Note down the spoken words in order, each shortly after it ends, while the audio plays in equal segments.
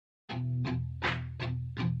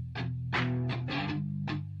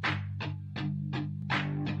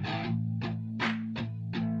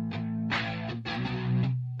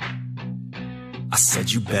I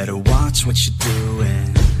said you better watch what you're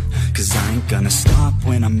doing, 'cause I ain't gonna stop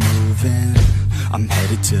when I'm moving. I'm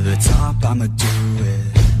headed to the top, I'ma do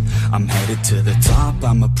it. I'm headed to the top,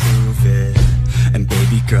 I'ma prove it. And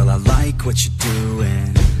baby girl, I like what you're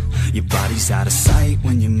doing. Your body's out of sight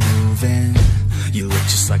when you're moving. You look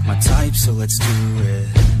just like my type, so let's do it.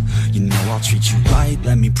 You know I'll treat you right,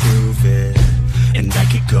 let me prove it. And I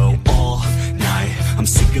could go all night, I'm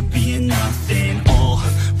sick of being nothing. All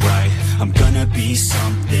right, I'm gonna be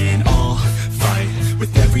something. I'll fight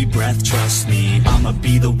with every breath, trust me. I'ma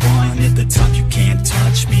be the one at the top, you can't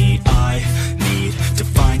touch me. I need to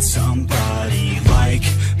find somebody like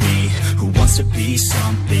me, who wants to be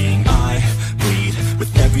something. I bleed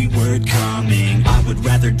with every word coming. I would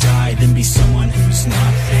rather die than be someone who's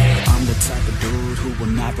nothing. I'm the type of dude who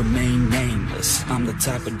will not remain nameless. I'm the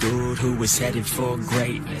type of dude who is headed for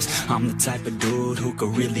greatness. I'm the type of dude who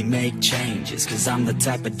could really make changes, 'cause I'm the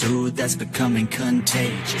type of dude that's becoming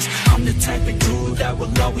contagious. I'm the type of dude that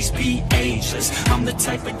will always be ageless. I'm the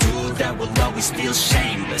type of dude that will always feel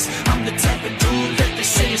shameless. I'm the type of dude that they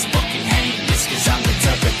say is fucking heinous, 'cause I'm the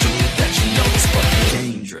type of dude that you know is fucking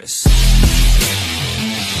dangerous.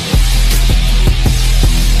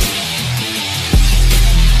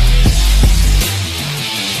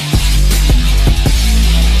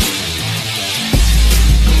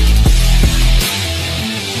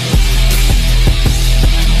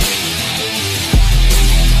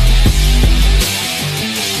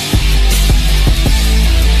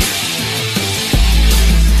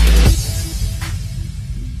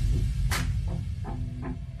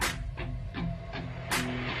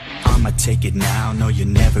 I'ma take it now, no you're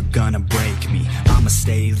never gonna break me. I'ma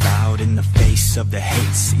stay loud in the face of the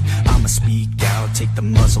hate, see. I'ma speak out, take the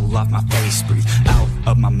muzzle off my face, breathe out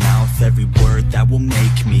of my mouth every word that will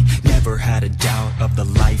make me. Never had a doubt of the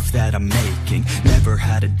life that I'm making. Never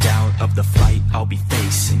had a doubt of the fight I'll be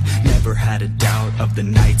facing. Never had a doubt of the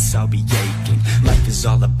nights I'll be aching. Life is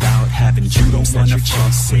all about having dreams that you're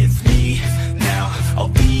chasing. With me now,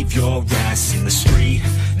 I'll leave your ass in the street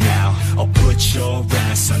now. I'll put your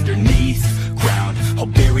ass underneath ground. I'll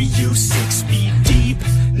bury you 6 feet deep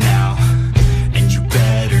now. And you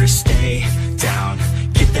better stay down.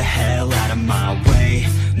 Get the hell out of my way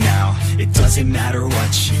now. It doesn't matter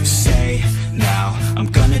what you say now. I'm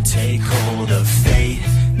gonna take hold of fate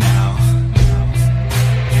now.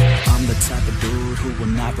 I'm the type of dude who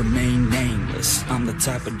will not remain nameless. I'm the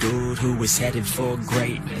type of dude who is headed for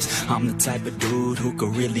greatness. I'm the type of dude who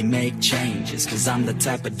could really make changes, 'cause I'm the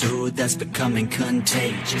type of dude that's becoming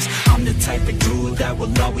contagious. I'm the type of dude that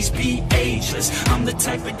will always be ageless. I'm the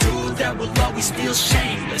type of dude that will always feel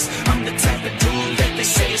shameless.